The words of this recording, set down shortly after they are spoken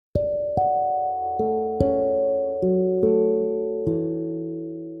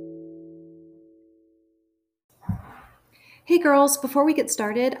Hey girls, before we get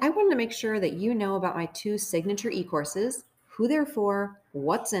started, I wanted to make sure that you know about my two signature e-courses, who they're for,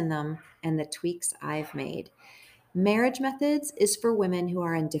 what's in them, and the tweaks I've made. Marriage Methods is for women who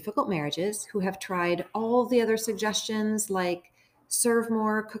are in difficult marriages, who have tried all the other suggestions like serve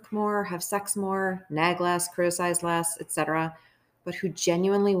more, cook more, have sex more, nag less, criticize less, etc., but who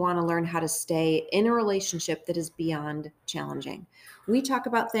genuinely want to learn how to stay in a relationship that is beyond challenging. We talk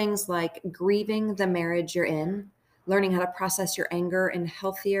about things like grieving the marriage you're in, learning how to process your anger in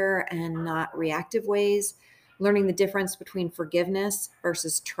healthier and not reactive ways, learning the difference between forgiveness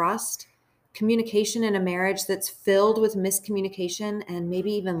versus trust, communication in a marriage that's filled with miscommunication and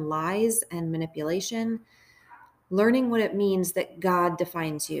maybe even lies and manipulation, learning what it means that God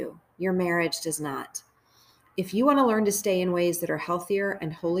defines you. Your marriage does not. If you want to learn to stay in ways that are healthier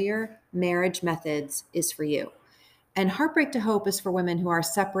and holier, Marriage Methods is for you. And Heartbreak to Hope is for women who are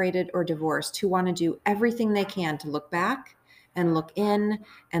separated or divorced, who want to do everything they can to look back and look in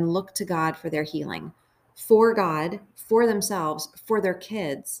and look to God for their healing, for God, for themselves, for their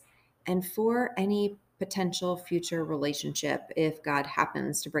kids, and for any potential future relationship if God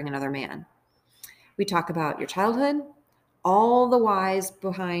happens to bring another man. We talk about your childhood, all the whys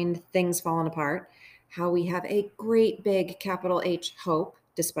behind things falling apart, how we have a great big capital H hope,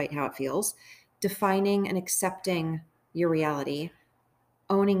 despite how it feels, defining and accepting your reality,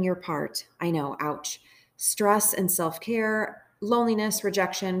 owning your part. I know, ouch. Stress and self care, loneliness,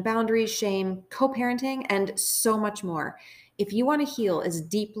 rejection, boundaries, shame, co parenting, and so much more. If you want to heal as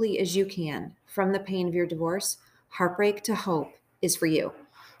deeply as you can from the pain of your divorce, Heartbreak to Hope is for you.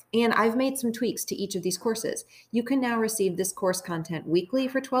 And I've made some tweaks to each of these courses. You can now receive this course content weekly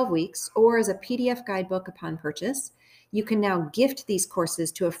for 12 weeks or as a PDF guidebook upon purchase. You can now gift these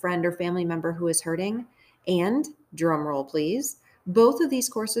courses to a friend or family member who is hurting. And, drum roll please, both of these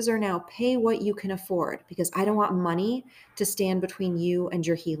courses are now pay what you can afford because I don't want money to stand between you and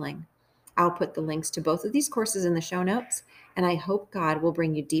your healing. I'll put the links to both of these courses in the show notes, and I hope God will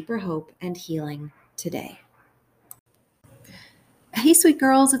bring you deeper hope and healing today. Hey, sweet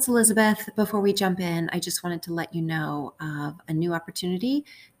girls, it's Elizabeth. Before we jump in, I just wanted to let you know of a new opportunity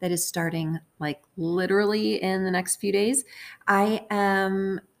that is starting like literally in the next few days. I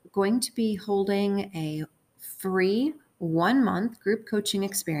am going to be holding a free 1 month group coaching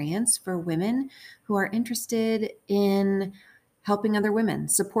experience for women who are interested in helping other women,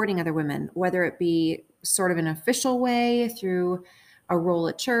 supporting other women, whether it be sort of an official way through a role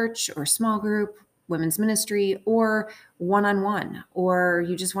at church or small group, women's ministry, or one-on-one, or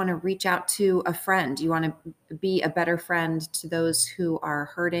you just want to reach out to a friend. You want to be a better friend to those who are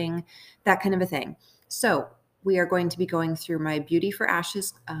hurting, that kind of a thing. So we are going to be going through my Beauty for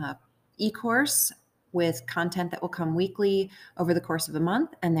Ashes e-course with content that will come weekly over the course of a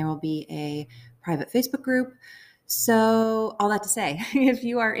month, and there will be a private Facebook group. So all that to say, if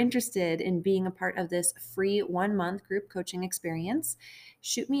you are interested in being a part of this free 1 month group coaching experience,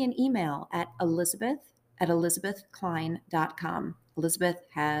 shoot me an email at elizabeth@elizabethklein.com. Elizabeth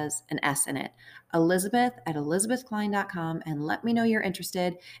has an S in it. Elizabeth@elizabethklein.com, and let me know you're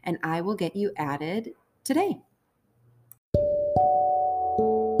interested, and I will get you added today.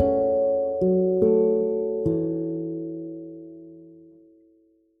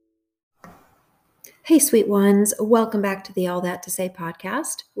 Hey, sweet ones. Welcome back to the All That to Say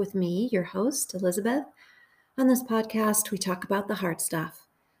podcast with me, your host, Elizabeth. On this podcast, we talk about the hard stuff.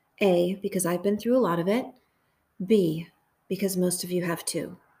 A, because I've been through a lot of it. B, because most of you have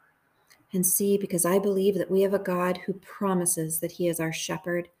too. And C, because I believe that we have a God who promises that he is our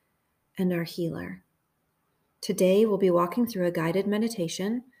shepherd and our healer. Today, we'll be walking through a guided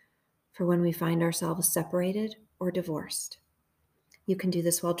meditation for when we find ourselves separated or divorced. You can do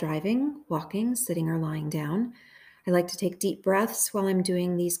this while driving, walking, sitting, or lying down. I like to take deep breaths while I'm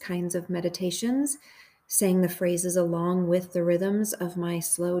doing these kinds of meditations, saying the phrases along with the rhythms of my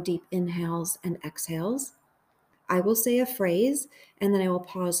slow, deep inhales and exhales. I will say a phrase, and then I will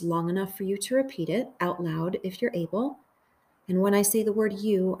pause long enough for you to repeat it out loud if you're able. And when I say the word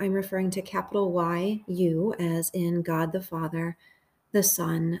you, I'm referring to capital Y, you, as in God the Father, the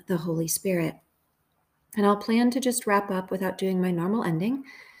Son, the Holy Spirit. And I'll plan to just wrap up without doing my normal ending.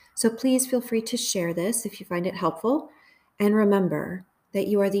 So please feel free to share this if you find it helpful. And remember that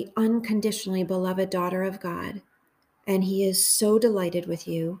you are the unconditionally beloved daughter of God. And he is so delighted with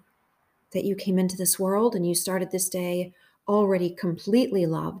you that you came into this world and you started this day already completely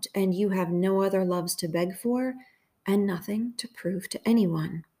loved, and you have no other loves to beg for and nothing to prove to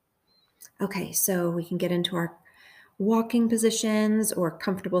anyone. Okay, so we can get into our walking positions or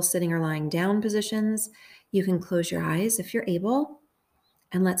comfortable sitting or lying down positions. You can close your eyes if you're able.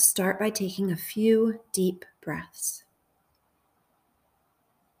 And let's start by taking a few deep breaths.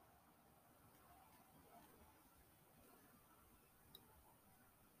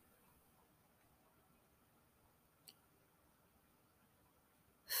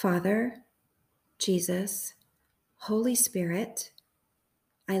 Father, Jesus, Holy Spirit,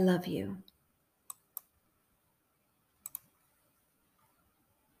 I love you.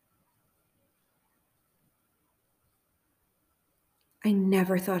 I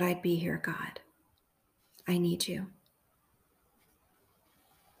never thought I'd be here, God. I need you.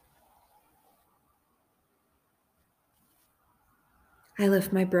 I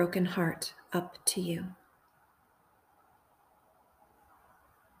lift my broken heart up to you.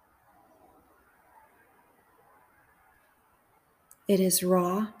 It is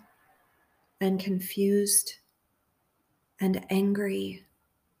raw and confused and angry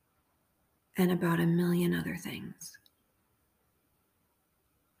and about a million other things.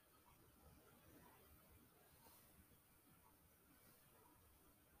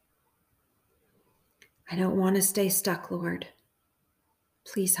 I don't want to stay stuck, Lord.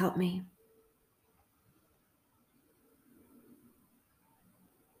 Please help me.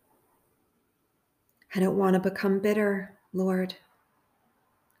 I don't want to become bitter, Lord.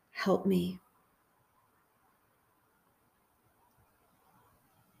 Help me.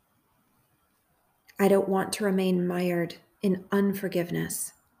 I don't want to remain mired in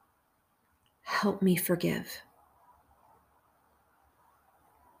unforgiveness. Help me forgive.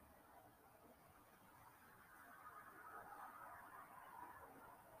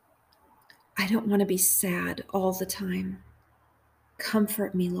 I don't want to be sad all the time.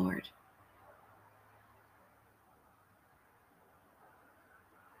 Comfort me, Lord.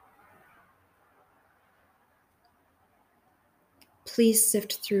 Please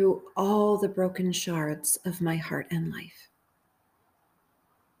sift through all the broken shards of my heart and life.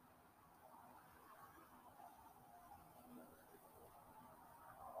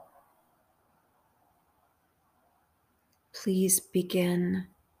 Please begin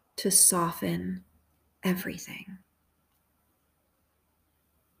to soften everything.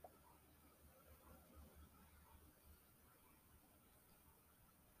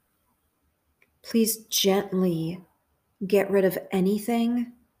 Please gently get rid of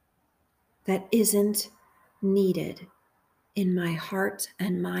anything that isn't needed in my heart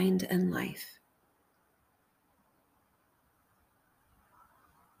and mind and life.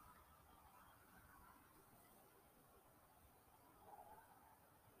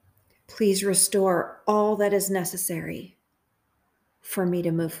 Please restore all that is necessary for me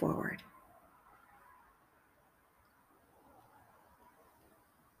to move forward.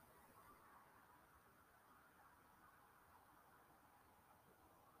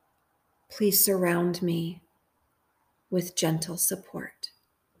 Please surround me with gentle support.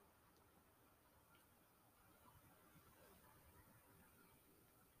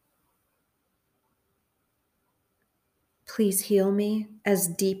 Please heal me as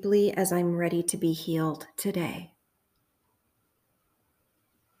deeply as I'm ready to be healed today.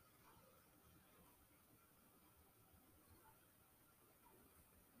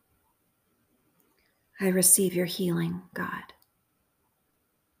 I receive your healing, God.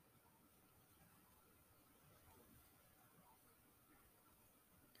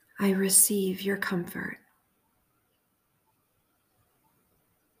 I receive your comfort.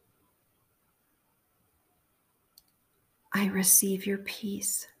 I receive your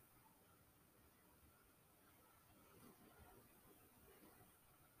peace.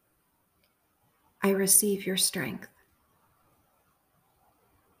 I receive your strength.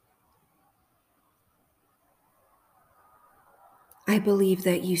 I believe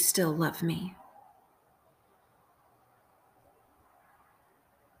that you still love me.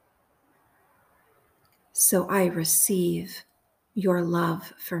 So I receive your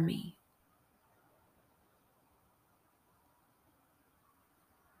love for me.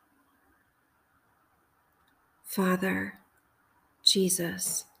 Father,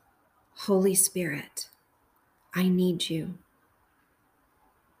 Jesus, Holy Spirit, I need you.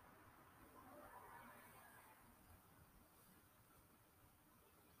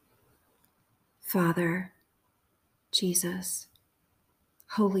 Father, Jesus,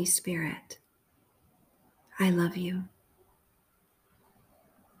 Holy Spirit, I love you.